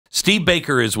Steve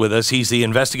Baker is with us. He's the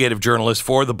investigative journalist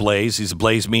for The Blaze. He's a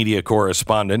Blaze media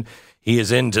correspondent. He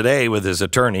is in today with his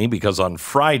attorney because on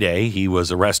Friday he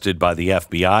was arrested by the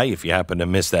FBI. If you happen to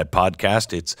miss that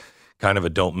podcast, it's kind of a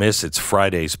don't miss. It's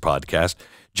Friday's podcast.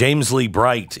 James Lee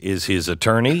Bright is his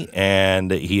attorney,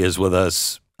 and he is with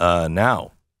us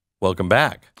now. Welcome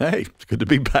back. Hey, it's good to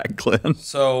be back, Glenn.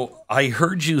 So I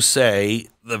heard you say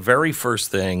the very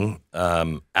first thing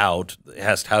out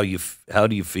asked how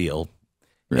do you feel,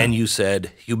 yeah. And you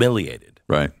said humiliated.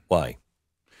 Right. Why?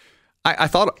 I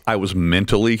thought I was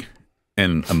mentally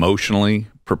and emotionally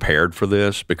prepared for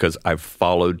this because I've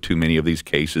followed too many of these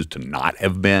cases to not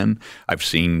have been. I've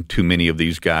seen too many of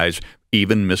these guys,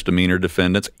 even misdemeanor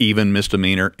defendants, even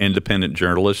misdemeanor independent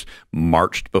journalists,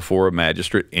 marched before a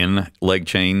magistrate in leg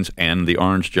chains and the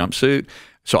orange jumpsuit.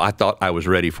 So I thought I was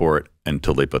ready for it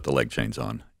until they put the leg chains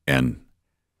on. And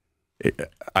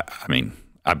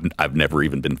I've never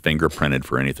even been fingerprinted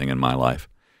for anything in my life.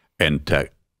 And to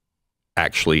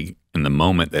actually, in the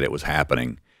moment that it was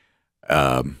happening,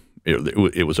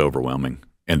 it was overwhelming.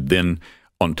 And then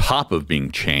on top of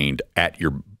being chained at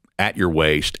your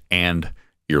waist and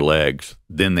your legs,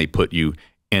 then they put you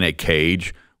in a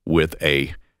cage with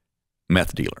a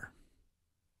meth dealer.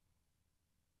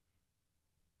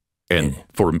 And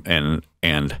and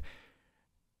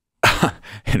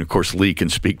of course Lee can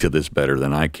speak to this better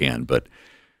than I can, but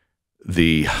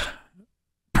the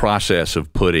process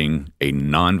of putting a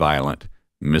nonviolent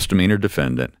misdemeanor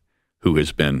defendant who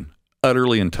has been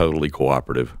utterly and totally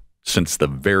cooperative since the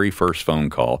very first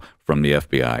phone call from the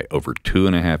FBI over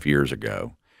 2.5 years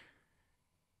ago,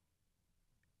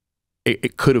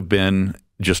 it could have been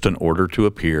just an order to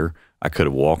appear. I could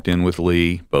have walked in with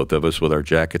Lee, both of us with our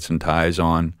jackets and ties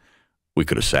on. We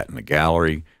could have sat in the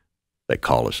gallery. They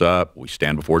call us up. We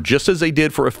stand before, just as they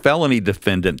did for a felony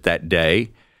defendant that day.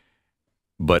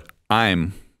 But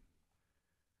I'm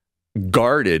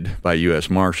guarded by U.S.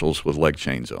 Marshals with leg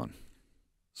chains on.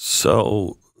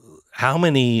 So how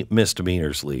many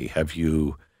misdemeanors, Lee, have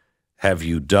you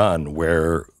done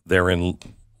where they're in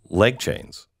leg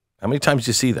chains? How many times do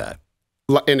you see that?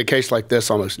 In a case like this,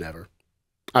 almost never.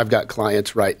 I've got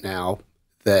clients right now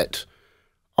that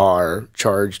are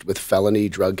charged with felony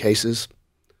drug cases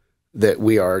that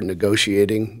we are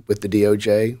negotiating with the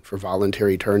DOJ for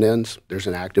voluntary turn-ins. There's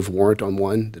an active warrant on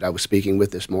one that I was speaking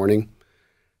with this morning,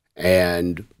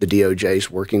 and the DOJ is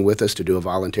working with us to do a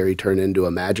voluntary turn-in to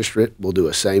a magistrate. We'll do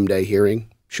a same-day hearing.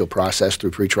 She'll process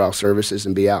through pretrial services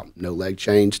and be out. No leg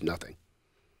chains, nothing.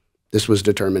 This was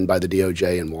determined by the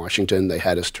DOJ in Washington. They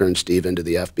had us turn Steve into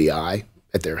the FBI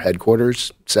at their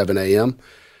headquarters, 7 a.m.,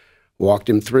 walked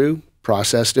him through,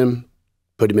 processed him,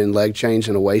 put him in leg chains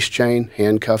and a waist chain,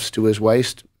 handcuffs to his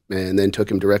waist, and then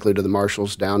took him directly to the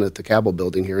marshals down at the Cabell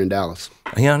building here in Dallas.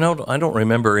 Yeah, no, I don't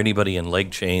remember anybody in leg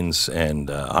chains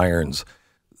and irons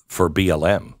for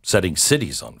BLM setting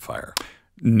cities on fire.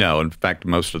 No, in fact,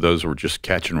 most of those were just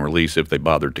catch and release if they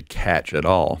bothered to catch at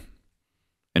all.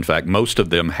 In fact, most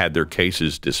of them had their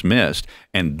cases dismissed,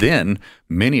 and then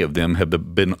many of them have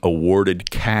been awarded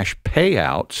cash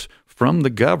payouts from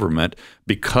the government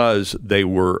because they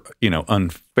were,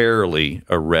 unfairly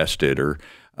arrested or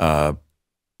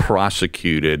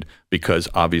prosecuted, because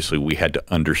obviously we had to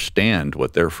understand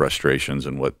what their frustrations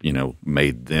and what,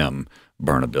 made them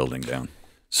burn a building down.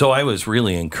 So I was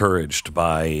really encouraged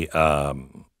by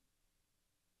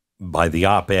the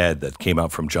op-ed that came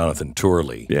out from Jonathan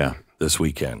Turley this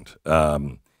weekend.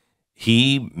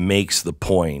 He makes the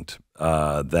point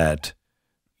that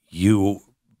you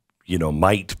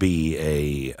might be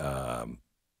a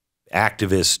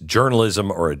activist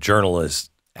journalism or a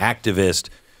journalist activist,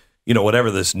 whatever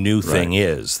this new thing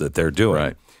is that they're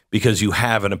doing, because you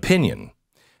have an opinion.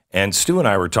 And Stu and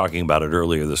I were talking about it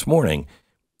earlier this morning.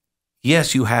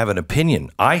 Yes, you have an opinion.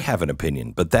 I have an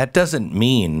opinion, but that doesn't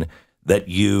mean that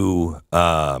you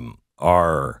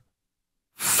are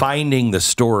finding the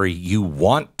story you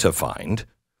want to find.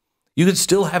 You can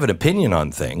still have an opinion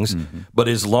on things, but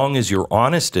as long as you're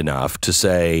honest enough to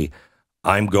say,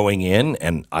 I'm going in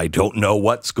and I don't know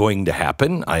what's going to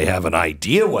happen. I have an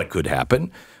idea what could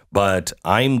happen, but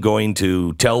I'm going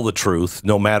to tell the truth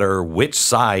no matter which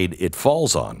side it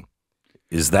falls on.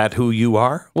 Is that who you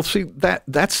are? Well, see,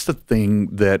 that's the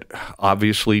thing that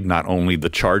obviously not only the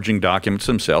charging documents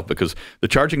themselves, because the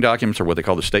charging documents are what they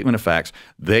call the statement of facts.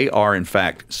 They are, in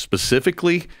fact,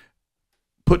 specifically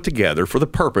put together for the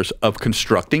purpose of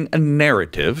constructing a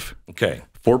narrative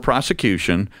for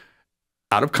prosecution,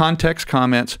 out of context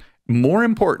comments. More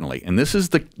importantly, and this is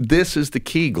the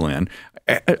key, Glenn.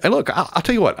 Look, I'll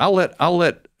tell you what.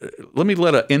 Let me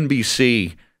let a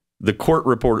NBC, the court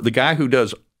reporter, the guy who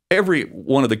does every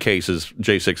one of the cases,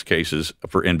 J6 cases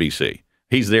for NBC.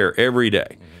 He's there every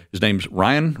day. His name's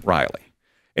Ryan Riley.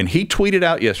 And he tweeted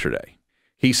out yesterday.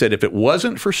 He said if it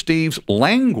wasn't for Steve's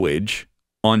language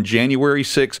on January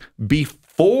 6th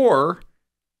before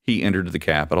he entered the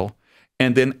Capitol,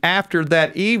 and then after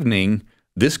that evening,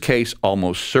 this case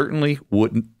almost certainly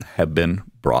wouldn't have been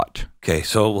brought. Okay,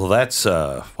 so well, that's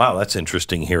wow, that's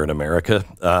interesting here in America.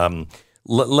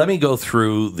 Let me go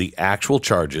through the actual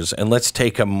charges, and let's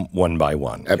take them one by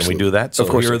one. Absolutely. Can we do that? So of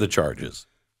course. here are the charges.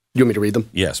 You want me to read them?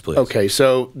 Yes, please. Okay,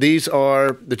 so these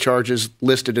are the charges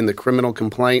listed in the criminal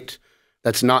complaint.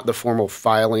 That's not the formal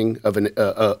filing of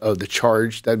the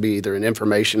charge. That'd be either an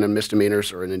information on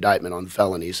misdemeanors or an indictment on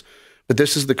felonies. But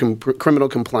this is the criminal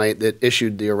complaint that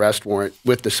issued the arrest warrant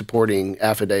with the supporting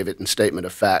affidavit and statement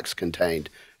of facts contained.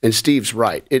 And Steve's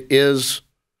right. It is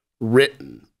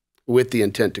written with the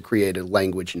intent to create a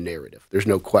language narrative. There's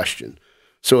no question.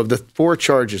 So of the 4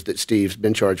 charges that Steve's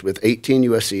been charged with, 18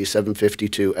 U.S.C.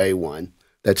 752A1,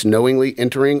 that's knowingly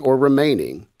entering or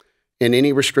remaining in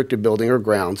any restricted building or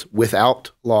grounds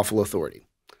without lawful authority.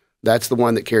 That's the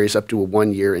one that carries up to a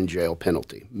 1 year in jail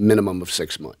penalty, minimum of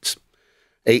 6 months.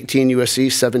 18 U.S.C.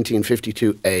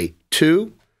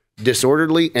 1752A2,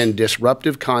 disorderly and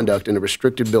disruptive conduct in a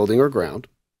restricted building or ground.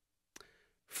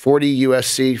 40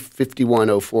 U.S.C.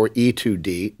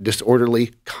 5104E2D,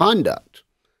 disorderly conduct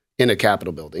in a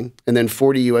Capitol building. And then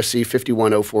 40 U.S.C.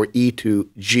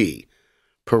 5104E2G,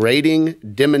 parading,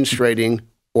 demonstrating,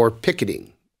 or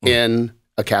picketing in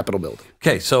a Capitol building.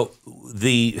 Okay, so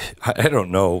I don't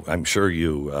know, I'm sure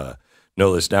you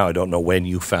know this now, I don't know when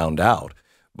you found out,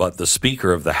 but the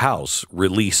Speaker of the House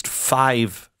released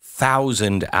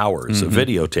 5,000 hours of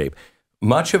videotape,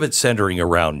 much of it centering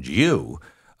around you,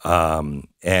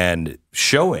 and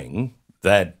showing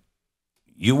that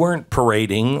you weren't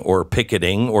parading or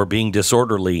picketing or being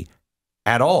disorderly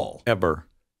at all. Ever.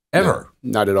 Ever.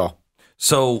 No, not at all.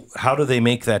 So how do they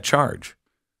make that charge?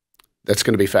 That's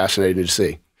going to be fascinating to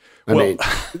see. I mean,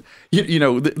 you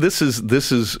know, this is,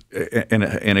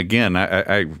 and again,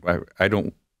 I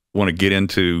don't want to get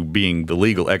into being the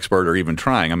legal expert or even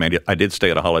trying. I mean, I did stay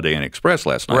at a Holiday Inn Express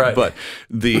last night, right. But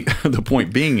the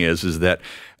point being is that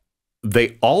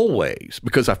they always,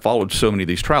 because I followed so many of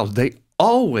these trials, they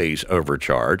always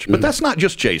overcharge, but that's not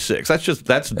just J6.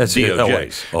 That's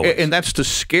DOJ. Always. And that's to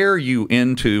scare you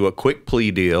into a quick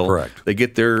plea deal. Correct. They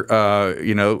get their,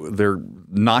 their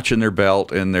notch in their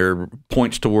belt and their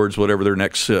points towards whatever their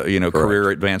next, career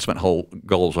advancement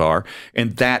goals are.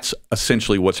 And that's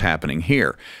essentially what's happening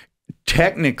here.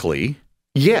 Technically,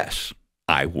 yes,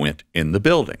 I went in the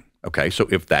building. Okay, so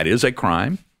if that is a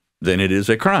crime, then it is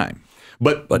a crime.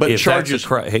 But if charges.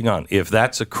 hang on. If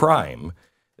that's a crime,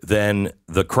 then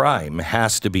the crime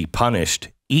has to be punished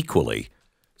equally.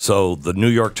 So the New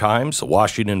York Times, the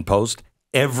Washington Post,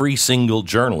 every single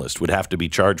journalist would have to be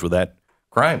charged with that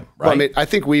crime, right? Well, I mean, I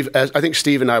think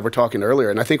Steve and I were talking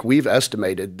earlier, and I think we've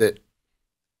estimated that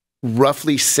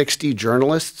roughly 60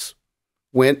 journalists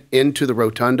went into the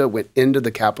rotunda, went into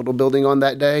the Capitol building on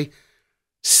that day.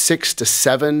 6 to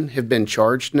 7 have been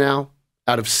charged now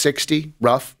out of 60,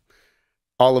 rough.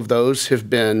 All of those have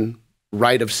been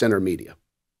right of center media.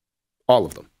 All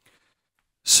of them.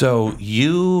 So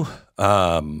you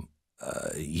are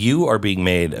being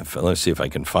made, let's see if I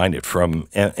can find it, from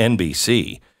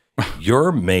NBC.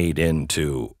 You're made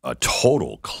into a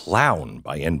total clown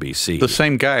by NBC. The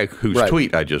same guy whose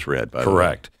tweet I just read, by the way.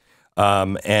 Correct.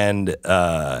 And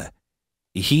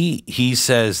he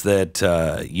says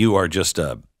that you are just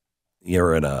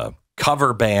you're in a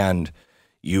cover band.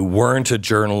 You weren't a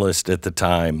journalist at the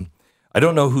time. I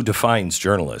don't know who defines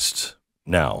journalists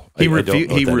now. He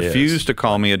refused to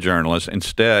call me a journalist.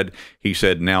 Instead, he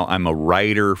said, now I'm a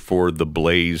writer for the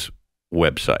Blaze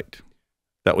website.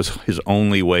 That was his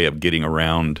only way of getting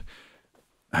around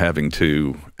having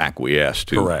to acquiesce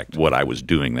to what I was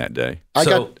doing that day. I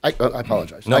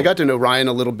apologize. No. I got to know Ryan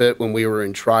a little bit when we were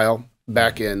in trial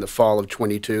back in the fall of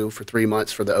 22 for 3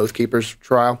 months for the Oath Keepers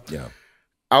trial. Yeah.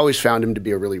 I always found him to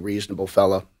be a really reasonable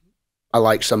fella. I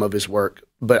like some of his work,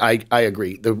 but I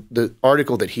agree. The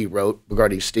article that he wrote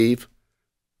regarding Steve,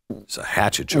 it's a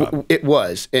hatchet job. It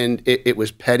was, and it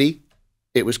was petty.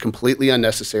 It was completely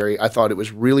unnecessary. I thought it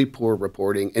was really poor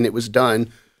reporting, and it was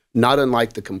done not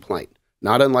unlike the complaint,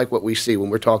 not unlike what we see when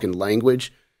we're talking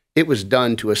language. It was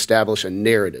done to establish a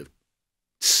narrative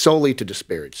solely to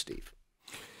disparage Steve.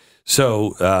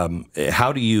 So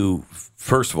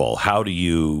first of all, how do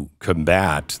you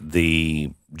combat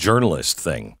the journalist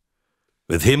thing?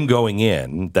 With him going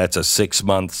in, that's a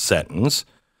 6-month sentence.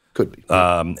 Could be.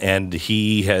 And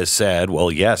he has said,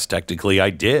 well, yes, technically I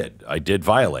did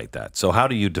violate that. So how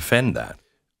do you defend that?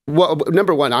 Well,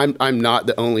 number one, I'm not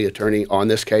the only attorney on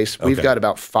this case. We've Okay. got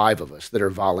about 5 of us that are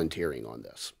volunteering on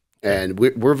this. And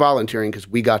we're volunteering because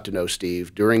we got to know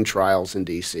Steve during trials in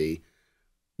D.C.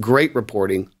 Great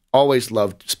reporting. Always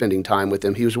loved spending time with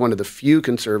him. He was one of the few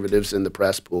conservatives in the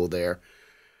press pool there.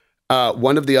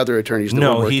 One of the other attorneys.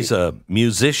 No, he's a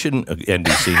musician,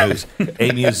 NBC News,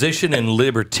 a musician and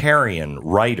libertarian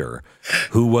writer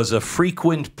who was a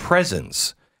frequent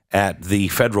presence at the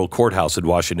federal courthouse in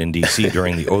Washington, D.C.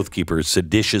 during the Oath Keepers'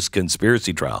 seditious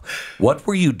conspiracy trial. What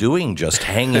were you doing just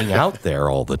hanging out there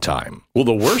all the time? Well,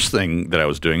 the worst thing that I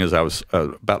was doing is I was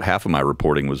about half of my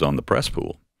reporting was on the press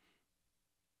pool.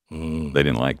 They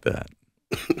didn't like that.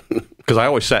 Because I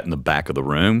always sat in the back of the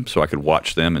room so I could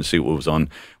watch them and see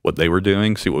what they were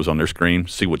doing, see what was on their screen,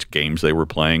 see which games they were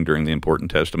playing during the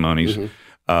important testimonies,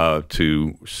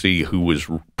 to see who was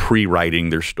pre-writing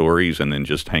their stories and then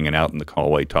just hanging out in the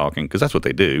hallway talking, because that's what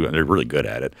they do, and they're really good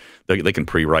at it. They can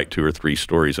pre-write 2 or 3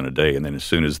 stories in a day, and then as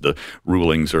soon as the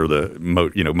rulings or the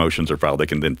motions are filed, they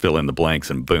can then fill in the blanks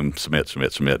and boom, submit,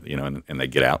 and they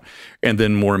get out. And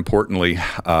then more importantly,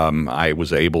 I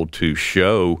was able to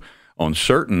show on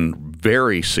certain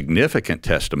very significant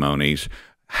testimonies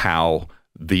how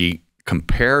the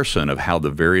comparison of how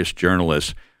the various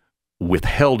journalists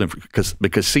withheld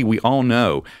because see, we all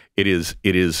know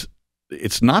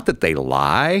it's not that they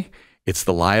lie, it's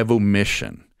the lie of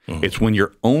omission. It's when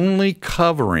you're only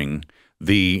covering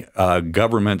the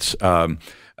government's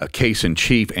case in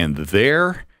chief and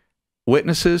their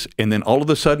witnesses, and then all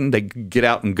of a sudden they get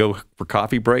out and go for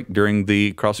coffee break during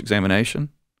the cross-examination.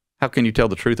 How can you tell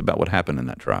the truth about what happened in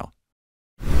that trial?